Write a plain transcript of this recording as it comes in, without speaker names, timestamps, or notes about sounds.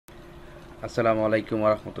Assalamu alaikum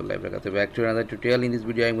warahmatullahi wabarakatuh. Back to another tutorial. In this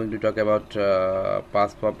video, I'm going to talk about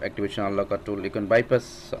passport activation unlocker tool. You can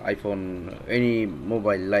bypass iPhone, any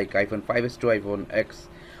mobile like iPhone 5s to iPhone X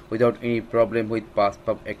without any problem with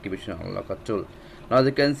passport activation unlocker tool. Now, as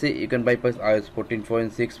you can see, you can bypass iOS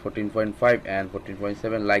 14.6, 14.5, and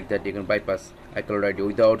 14.7 like that. You can bypass iCloud ID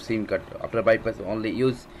without SIM card. After bypass, only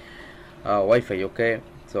use Wi-Fi. Okay,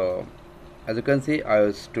 so as you can see,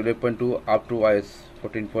 iOS 12.2 up to iOS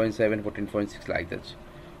 14.7, 14.6 like that.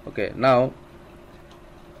 Okay, now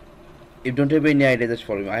if you don't have any idea, just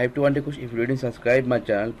follow me. I have to one question. If you didn't subscribe my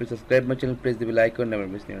channel, please subscribe my channel, press the bell icon, never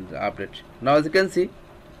miss the update. Now as you can see,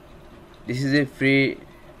 this is a free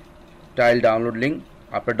tile download link.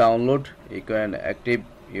 After download, you can active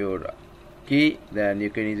your key, then you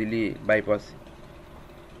can easily bypass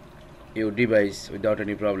your device without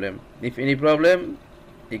any problem. If any problem,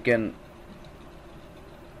 you can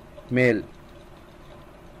mail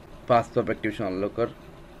passport activation unlocker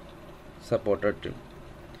supported to.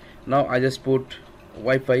 Now I just put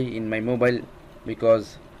Wi-Fi in my mobile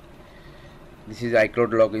because this is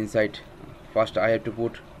iCloud lock inside. First I have to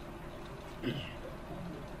put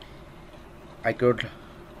iCloud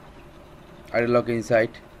ID lock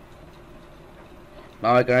inside.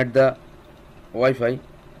 Now I connect the Wi-Fi.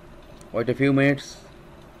 Wait a few minutes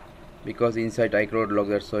because inside iCloud lock,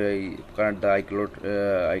 that's why I connect the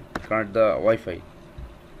I connect the Wi-Fi.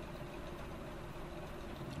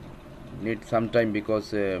 Need some time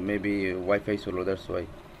because maybe Wi-Fi is slow, that's why.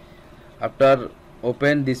 After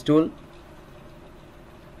open this tool,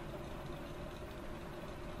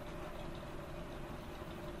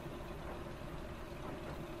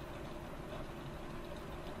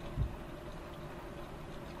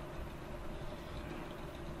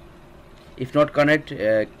 if not connect,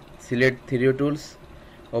 select 3 tools,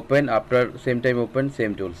 open, after same time open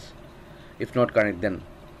same tools. If not connect, then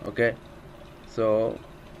okay, so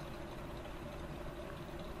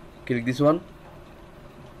click this one.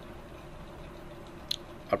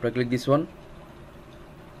 After click this one,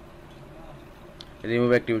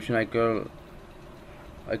 remove activation iCloud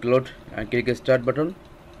and click start button.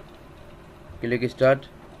 Click start.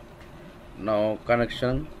 Now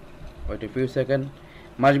connection. Wait a few seconds.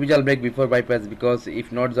 Must be jailbreak before bypass, because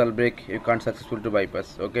if not jailbreak you can't successful to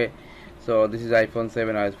bypass. Okay, so this is iPhone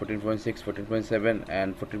 7, iOS 14.6, 14.7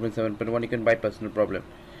 and 14.7.1. you can bypass, no problem.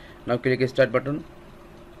 Now click start button.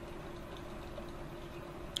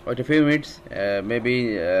 Wait a few minutes,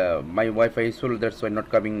 maybe my Wi-Fi is full, that's why not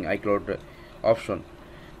coming iCloud option.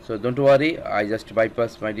 So don't worry, I just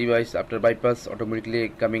bypass my device. After bypass, automatically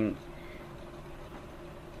coming.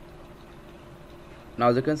 Now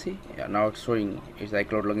as you can see, yeah, now it's showing it's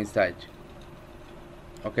iCloud login inside.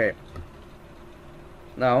 Okay,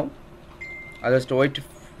 now I just wait a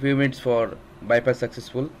few minutes for bypass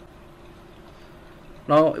successful.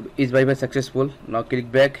 Now is bypass successful. Now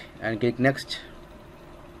click back and click next.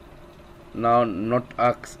 Now not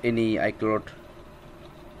ask any iCloud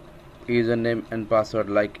username and password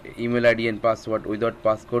like email ID and password. Without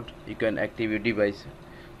passcode you can active your device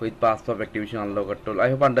with passport activation unlocker tool. I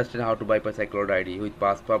hope understand how to bypass iCloud ID with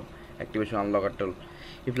passport activation unlocker tool.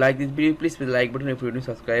 If you like this video, please press the like button. If you didn't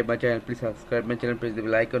subscribe my channel, please subscribe my channel, press the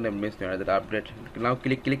bell icon and miss another update. Now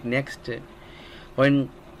click next when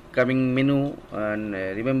coming menu, and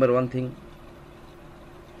remember one thing,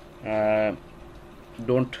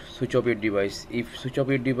 don't switch off your device. If switch off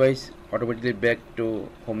your device, automatically back to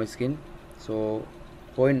home screen. So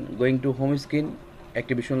when going to home screen,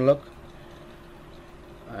 activation lock,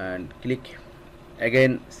 and click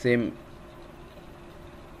again same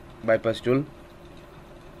bypass tool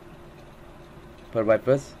for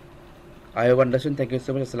bypass. I have understood. Thank you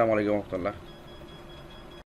so much. Assalamu alaikum warahmatullah.